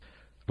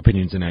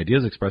Opinions and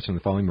ideas expressed in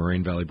the following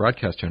Moraine Valley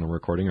Broadcast Channel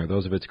recording are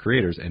those of its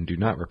creators and do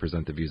not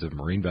represent the views of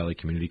Moraine Valley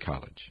Community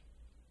College.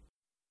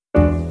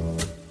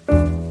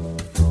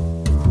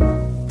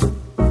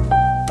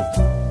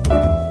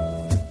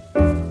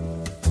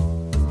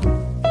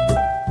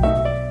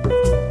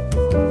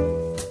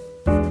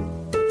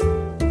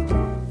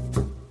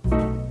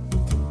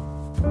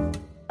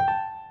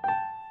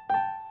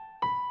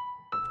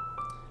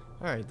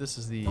 Alright, this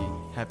is the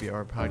Happy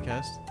Hour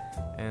podcast,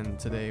 and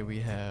today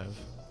we have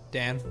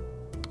Dan,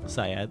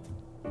 Syed,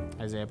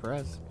 Isaiah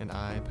Perez, and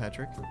I,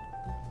 Patrick,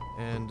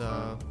 and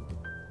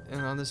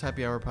on this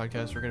Happy Hour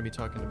podcast we're going to be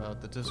talking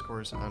about the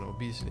discourse on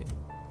obesity,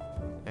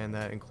 and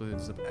that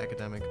includes the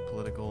academic,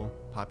 political,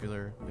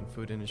 popular, and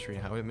food industry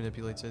and how it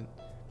manipulates it.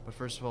 But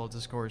first of all,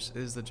 discourse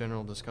is the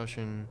general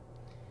discussion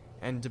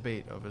and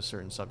debate of a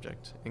certain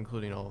subject,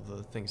 including all of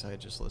the things I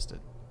had just listed,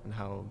 and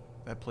how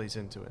that plays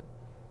into it.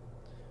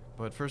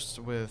 But first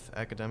with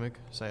academic,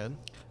 Syed.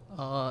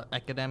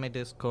 Academic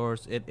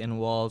discourse, it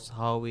involves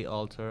how we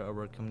alter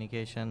our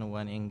communication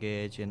when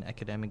engaged in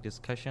academic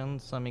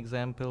discussions. Some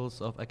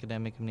examples of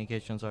academic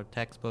communications are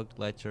textbook,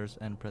 lectures,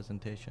 and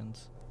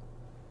presentations.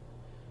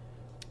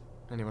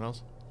 Anyone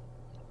else?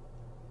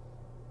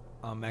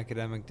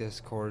 Academic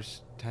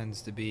discourse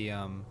tends to be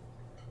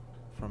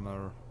from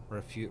a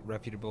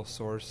reputable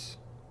source,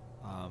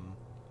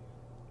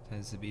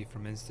 tends to be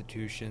from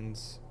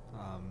institutions,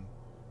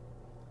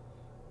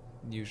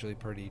 usually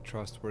pretty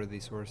trustworthy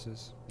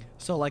sources.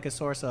 So like a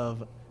source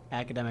of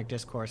academic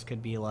discourse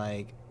could be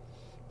like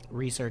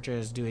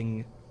researchers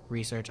doing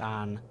research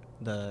on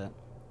the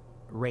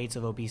rates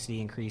of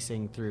obesity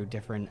increasing through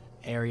different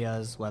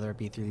areas, whether it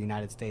be through the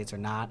United States or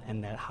not,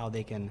 and that how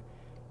they can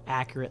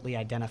accurately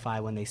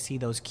identify when they see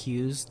those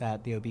cues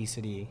that the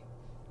obesity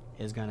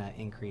is going to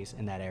increase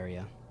in that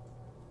area.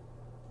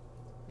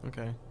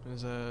 Okay.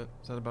 Is that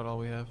about all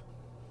we have?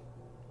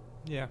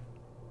 Yeah.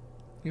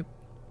 Yep.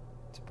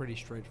 It's pretty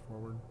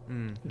straightforward.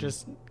 Mm-hmm.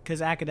 Just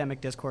because academic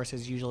discourse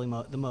is usually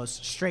the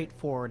most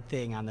straightforward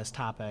thing on this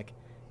topic,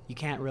 you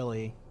can't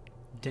really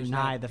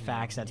deny the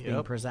facts that's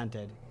being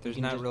presented. There's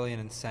not really an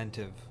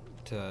incentive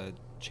to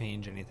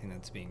change anything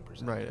that's being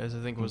presented. Right, as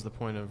I think was the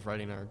point of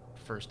writing our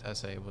first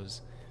essay,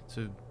 was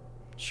to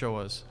show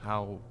us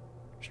how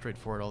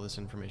straightforward all this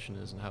information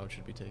is and how it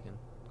should be taken.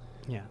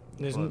 Yeah,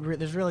 there's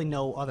really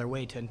no other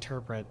way to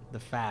interpret the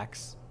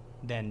facts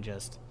than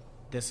just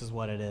this is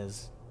what it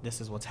is, this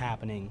is what's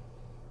happening,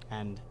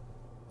 and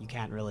you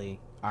can't really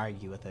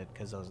argue with it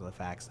because those are the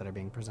facts that are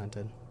being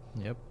presented.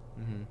 Yep.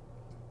 Mm-hmm.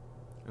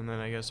 And then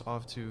I guess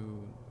off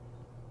to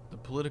the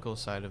political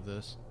side of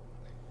this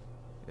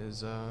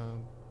is I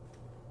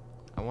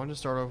wanted to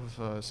start off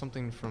with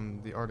something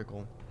from the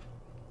article,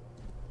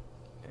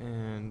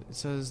 and it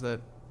says that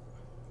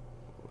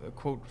a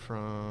quote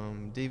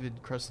from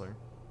David Kressler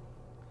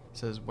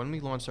says, "When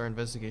we launched our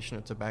investigation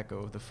of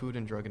tobacco, the Food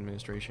and Drug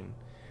Administration,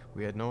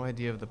 we had no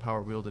idea of the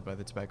power wielded by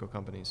the tobacco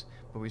companies,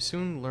 but we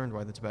soon learned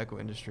why the tobacco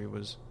industry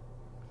was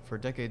for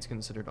decades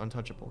considered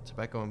untouchable.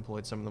 Tobacco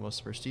employed some of the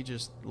most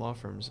prestigious law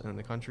firms in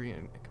the country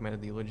and commanded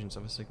the allegiance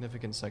of a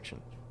significant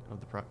section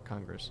of the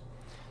Congress."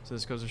 So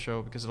this goes to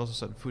show, because it also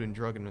said Food and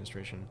Drug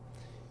Administration,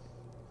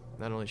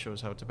 not only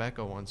shows how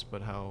tobacco once,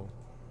 but how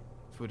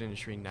food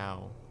industry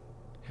now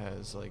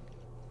has like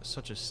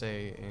such a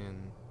say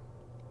in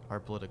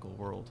our political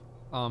world.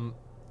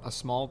 A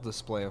small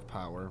display of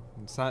power.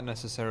 It's not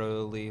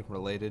necessarily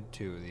related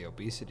to the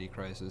obesity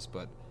crisis,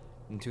 but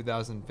in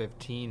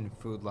 2015,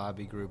 food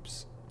lobby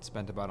groups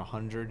spent about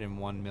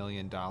 $101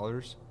 million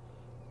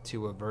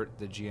to avert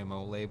the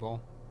GMO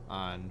label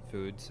on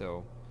food.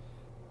 So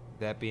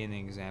that being an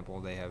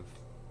example, they have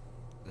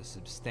a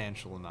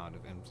substantial amount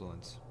of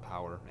influence,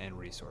 power, and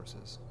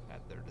resources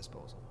at their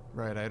disposal.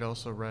 Right. I'd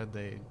also read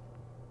they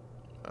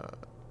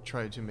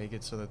tried to make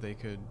it so that they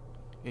could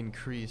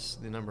increase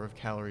the number of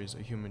calories a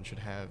human should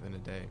have in a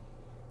day,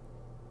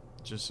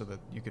 just so that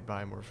you could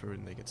buy more food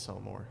and they could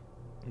sell more.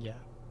 Yeah,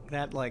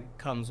 that like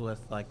comes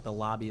with like the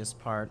lobbyist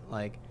part.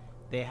 Like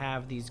they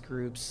have these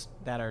groups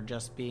that are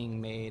just being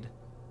made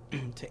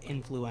to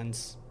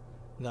influence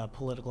the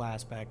political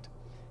aspect,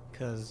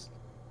 because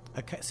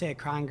say a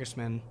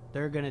congressman,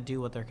 they're going to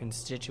do what their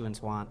constituents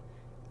want,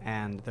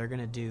 and they're going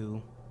to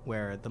do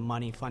where the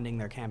money funding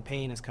their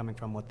campaign is coming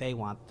from what they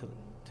want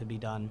to be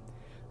done.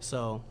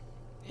 So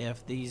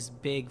if these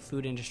big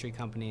food industry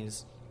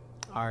companies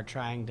are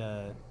trying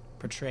to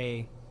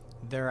portray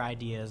their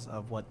ideas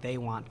of what they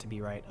want to be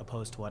right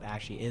opposed to what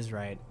actually is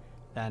right,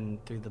 then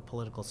through the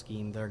political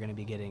scheme, they're going to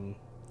be getting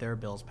their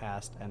bills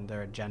passed and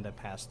their agenda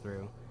passed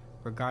through,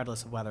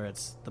 regardless of whether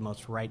it's the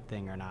most right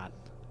thing or not,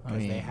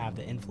 because they have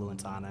the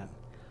influence on it.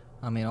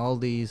 I mean, all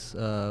these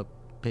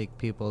big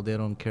people, they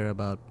don't care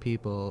about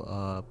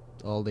people.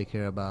 All they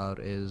care about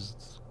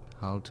is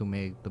how to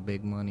make the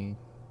big money.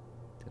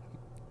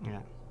 Yeah.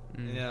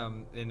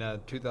 In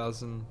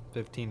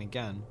 2015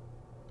 again,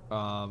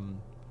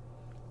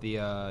 the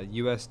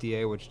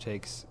USDA, which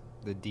takes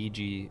the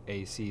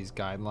DGAC's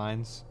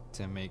guidelines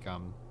to make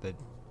the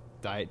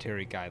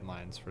dietary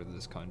guidelines for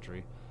this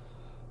country,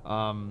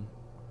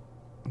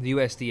 the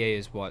USDA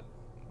is what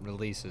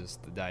releases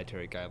the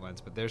dietary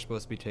guidelines, but they're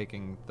supposed to be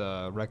taking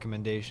the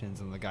recommendations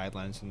and the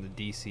guidelines from the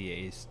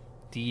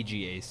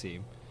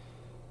DGAC.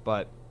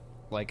 But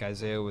like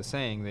Isaiah was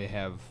saying, they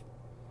have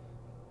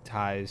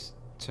ties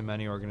to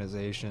many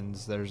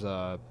organizations. There's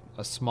a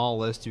small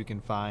list you can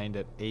find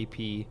at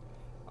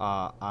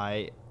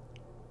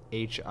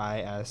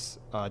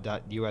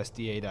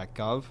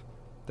APIHIS.USDA.gov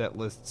that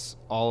lists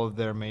all of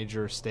their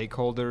major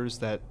stakeholders.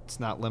 That's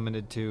not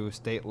limited to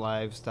state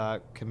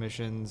livestock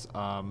commissions,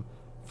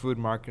 food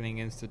marketing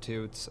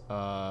institutes,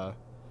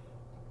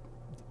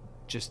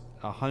 just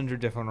 100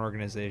 different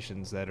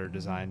organizations that are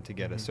designed to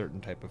get a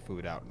certain type of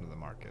food out into the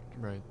market.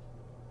 Right.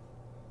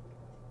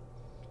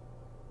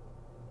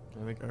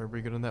 I think, are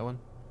we good on that one?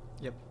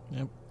 Yep.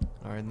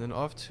 All right, and then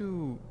off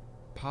to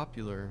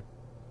popular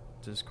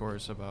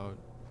discourse about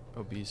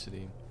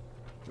obesity.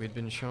 We'd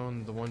been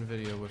shown the one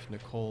video with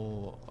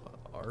Nicole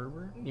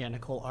Arbor. Yeah,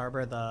 Nicole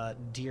Arbor, the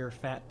Dear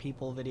Fat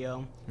People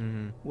video,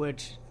 Mm-hmm.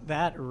 which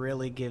that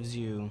really gives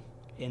you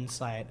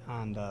insight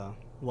on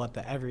what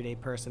the everyday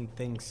person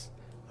thinks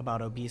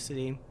about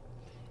obesity,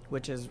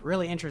 which is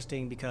really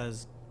interesting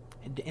because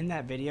in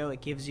that video it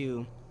gives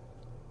you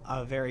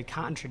a very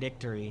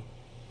contradictory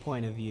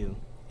point of view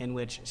in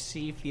which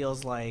she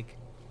feels like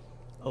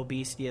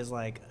obesity is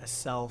like a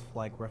self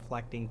like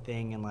reflecting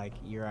thing, and like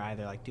you're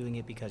either like doing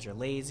it because you're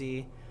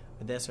lazy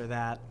or this or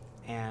that.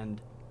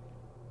 And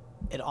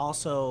it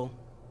also,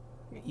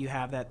 you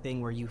have that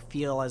thing where you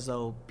feel as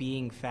though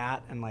being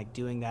fat and like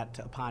doing that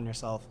upon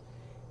yourself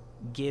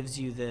gives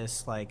you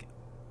this like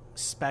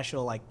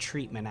special like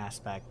treatment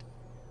aspect,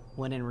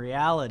 when in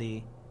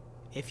reality,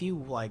 if you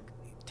like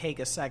take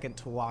a second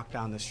to walk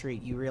down the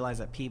street, you realize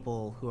that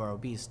people who are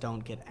obese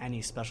don't get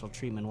any special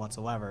treatment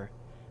whatsoever.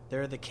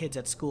 They're the kids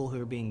at school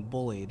who are being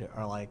bullied,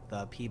 or like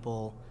the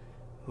people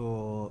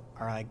who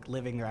are like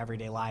living their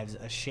everyday lives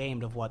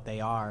ashamed of what they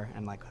are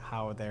and like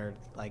how they're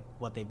like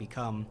what they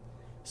become.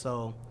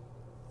 So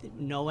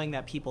knowing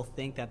that people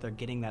think that they're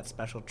getting that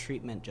special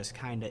treatment just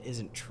kind of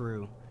isn't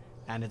true,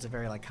 and it's a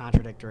very like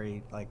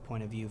contradictory like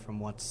point of view from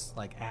what's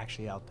like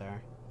actually out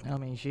there. I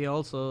mean, she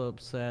also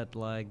said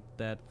like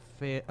that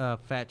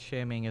fat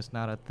shaming is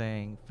not a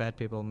thing. Fat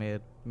people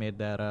made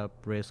that up.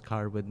 Race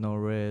card with no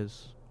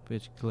race,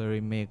 which clearly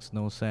makes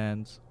no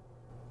sense.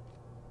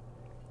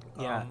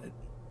 Yeah.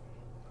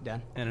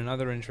 Dan? And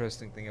another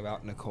interesting thing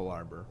about Nicole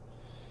Arbor,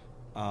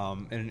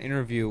 in an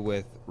interview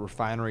with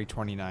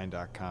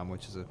Refinery29.com,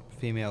 which is a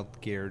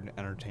female-geared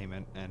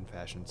entertainment and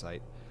fashion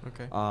site,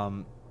 Okay.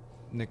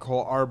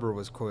 Nicole Arbor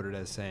was quoted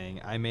as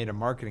saying, "I made a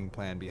marketing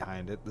plan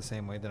behind it the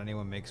same way that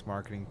anyone makes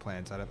marketing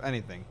plans out of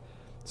anything.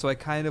 So I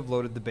kind of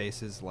loaded the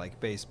bases like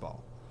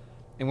baseball,"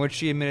 in which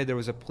she admitted there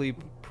was a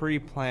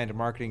pre-planned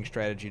marketing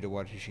strategy to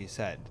what she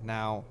said.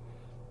 Now,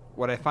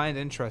 what I find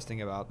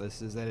interesting about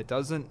this is that it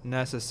doesn't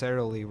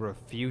necessarily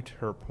refute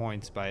her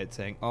points by it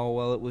saying, oh,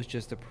 well, it was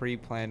just a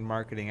pre-planned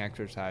marketing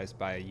exercise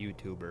by a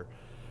YouTuber.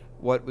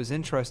 What was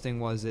interesting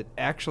was it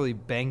actually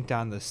banked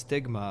on the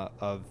stigma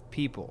of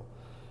people,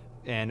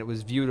 and it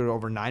was viewed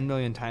over 9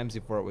 million times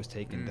before it was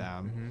taken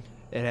down. Mm-hmm.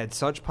 It had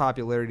such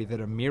popularity that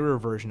a mirror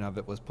version of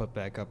it was put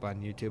back up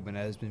on YouTube and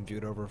has been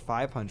viewed over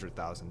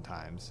 500,000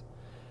 times.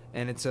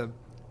 And it's a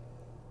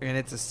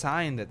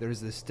sign that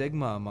there's this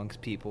stigma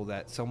amongst people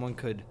that someone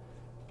could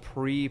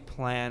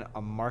pre-plan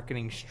a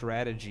marketing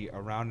strategy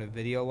around a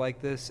video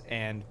like this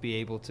and be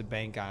able to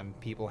bank on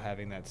people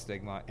having that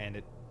stigma, and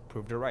it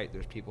proved her right.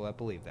 There's people that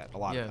believe that, a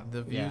lot of them.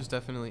 The views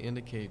definitely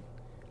indicate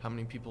how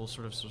many people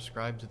sort of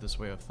subscribe to this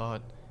way of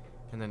thought,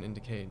 and then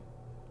indicate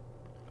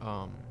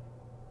how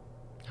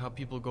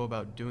people go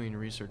about doing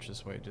research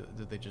this way.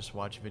 Do they just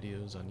watch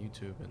videos on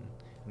YouTube,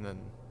 and then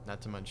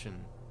not to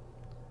mention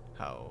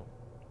how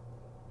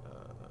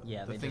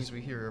Yeah, the they things just-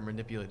 we hear are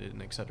manipulated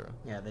and etc.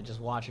 Yeah, they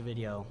just watch a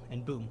video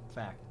and boom,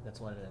 fact.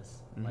 That's what it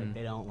is. Like Mhm.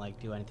 they don't like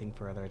do anything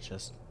further. It's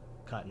just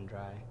cut and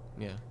dry.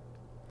 Yeah.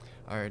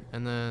 All right,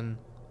 and then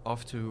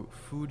off to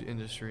food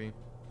industry.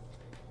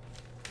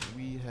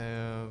 We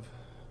have.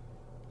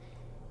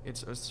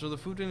 So the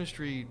food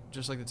industry,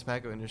 just like the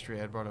tobacco industry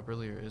I had brought up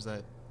earlier, is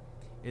that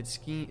it's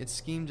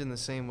schemed in the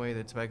same way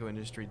the tobacco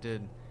industry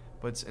did,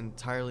 but it's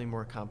entirely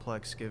more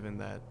complex given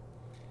that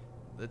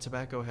the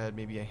tobacco had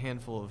maybe a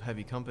handful of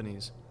heavy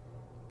companies,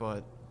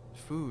 but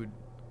food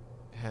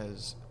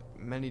has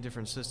many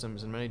different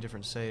systems and many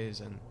different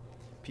says and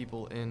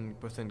people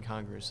within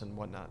Congress and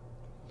whatnot.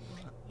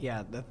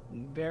 Yeah, the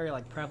very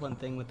like prevalent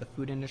thing with the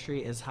food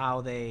industry is how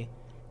they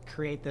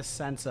create this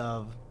sense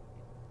of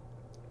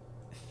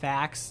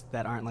facts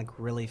that aren't like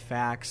really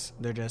facts.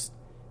 They're just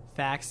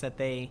facts that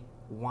they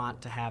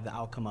want to have the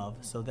outcome of.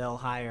 So they'll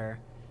hire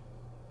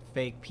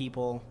fake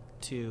people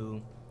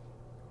to.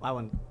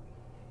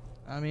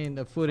 I mean,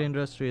 the food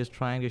industry is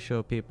trying to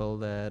show people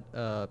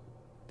that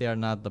they are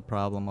not the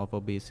problem of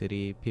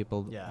obesity.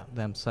 People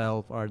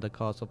themselves are the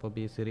cause of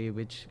obesity,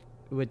 which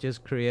is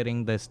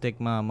creating the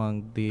stigma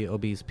among the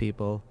obese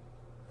people.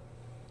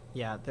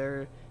 Yeah,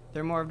 they're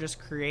more of just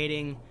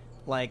creating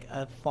like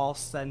a false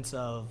sense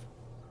of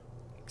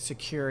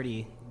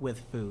security with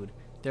food.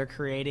 they're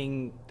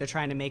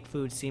trying to make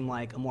food seem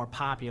like a more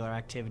popular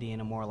activity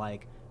and a more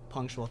like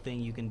punctual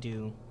thing you can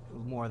do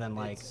more than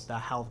like the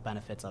health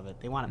benefits of it.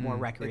 They want it more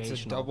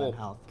recreational than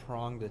health. It's a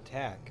double-pronged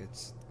attack.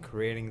 It's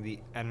creating the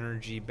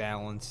energy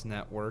balance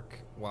network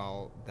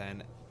while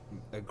then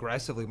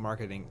aggressively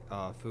marketing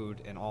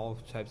food and all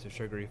types of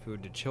sugary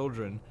food to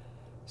children.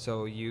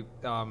 So you,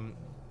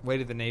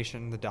 Weight of the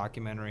Nation, the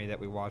documentary that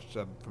we watched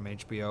from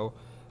HBO,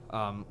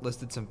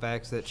 listed some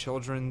facts that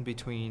children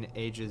between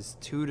ages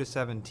 2 to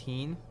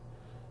 17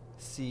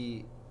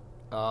 see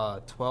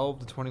 12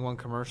 to 21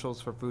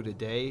 commercials for food a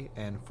day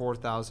and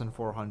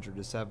 4,400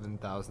 to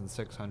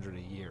 7,600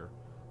 a year.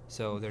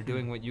 So they're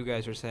doing what you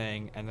guys are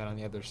saying, and then on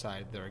the other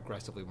side, they're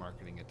aggressively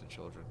marketing it to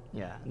children.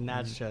 Yeah, and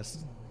that's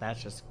just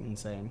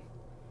insane.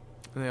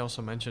 And they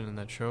also mentioned in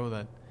that show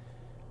that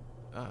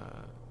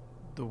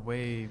the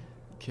way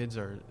kids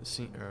are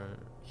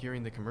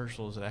hearing the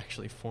commercials, it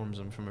actually forms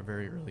them from a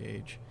very early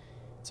age.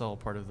 It's all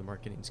part of the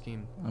marketing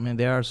scheme. I mean,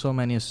 there are so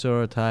many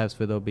stereotypes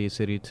with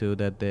obesity too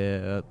that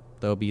the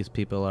obese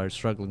people are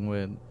struggling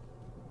with,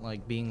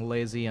 like being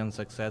lazy,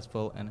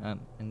 unsuccessful, and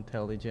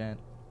unintelligent.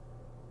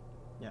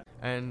 Yeah.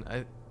 And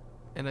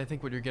I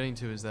think what you're getting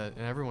to is that,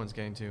 and everyone's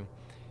getting to,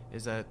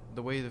 is that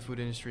the way the food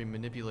industry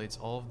manipulates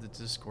all of the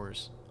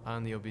discourse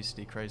on the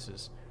obesity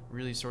crisis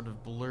really sort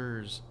of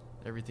blurs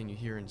everything you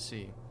hear and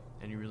see,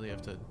 and you really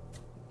have to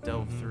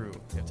delve through.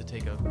 You have to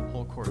take a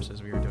whole course,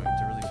 as we were doing,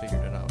 to really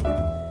figure it out.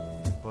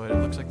 But it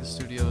looks like the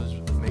studio's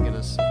making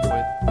us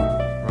quit.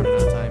 Running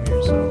out of time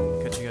here,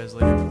 so catch you guys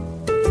later.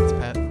 It's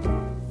Pat.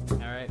 All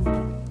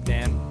right,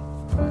 Dan.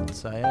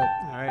 Sayed. All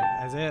right,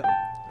 that's it.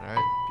 All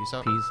right, peace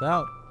out. Peace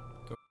out.